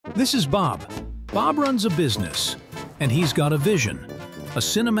This is Bob. Bob runs a business, and he's got a vision. A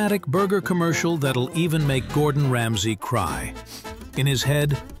cinematic burger commercial that'll even make Gordon Ramsay cry. In his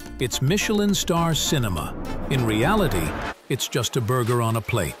head, it's Michelin star cinema. In reality, it's just a burger on a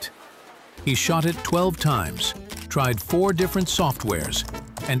plate. He shot it 12 times, tried 4 different softwares,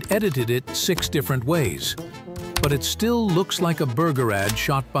 and edited it 6 different ways. But it still looks like a burger ad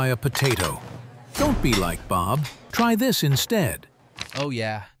shot by a potato. Don't be like Bob. Try this instead. Oh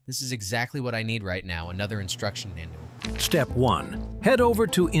yeah, this is exactly what I need right now, another instruction manual. Step 1. Head over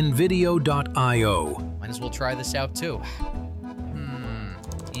to Invideo.io. Might as well try this out too.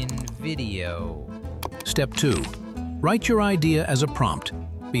 Invideo. Step 2. Write your idea as a prompt.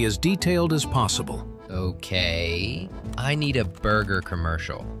 Be as detailed as possible. Okay, I need a burger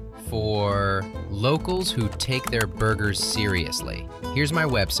commercial for locals who take their burgers seriously. Here's my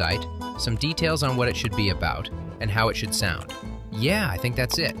website, some details on what it should be about, and how it should sound. Yeah, I think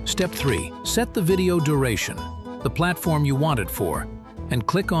that's it. Step 3. Set the video duration, the platform you want it for, and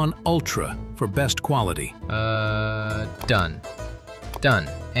click on Ultra for best quality. Done. Done.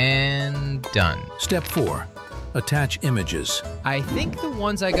 And done. Step 4. Attach images. I think the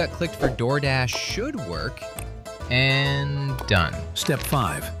ones I got clicked for DoorDash should work. And done. Step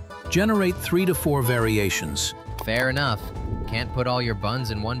 5. Generate 3 to 4 variations. Fair enough. Can't put all your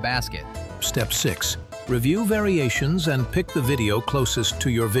buns in one basket. Step 6. Review variations and pick the video closest to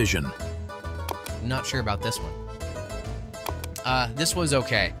your vision. Not sure about this one. This was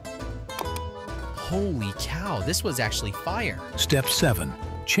okay. Holy cow, this was actually fire. Step 7.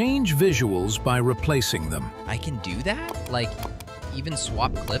 Change visuals by replacing them. I can do that? Like, even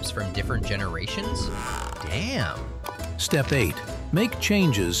swap clips from different generations? Damn. Step 8. Make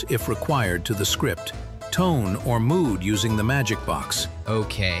changes if required to the script, tone, or mood using the magic box.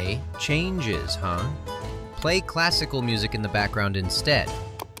 Okay, changes, huh? Play classical music in the background instead.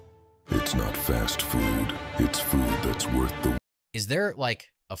 It's not fast food. It's food that's worth the... Is there, like,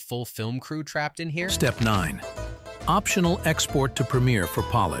 a full film crew trapped in here? Step 9. Optional export to Premiere for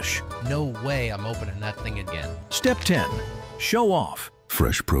polish. No way I'm opening that thing again. Step 10. Show off.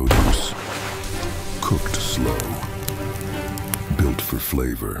 Fresh produce. Cooked slow. Built for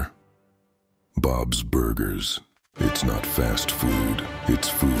flavor. Bob's Burgers. It's not fast food. It's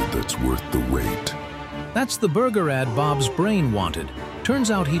food that's worth the wait. That's the burger ad Bob's brain wanted.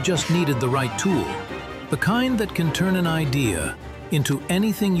 Turns out he just needed the right tool. The kind that can turn an idea into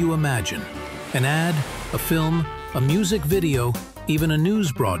anything you imagine. An ad, a film, a music video, even a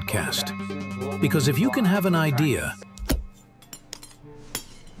news broadcast. Because if you can have an idea,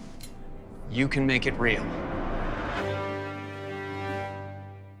 you can make it real.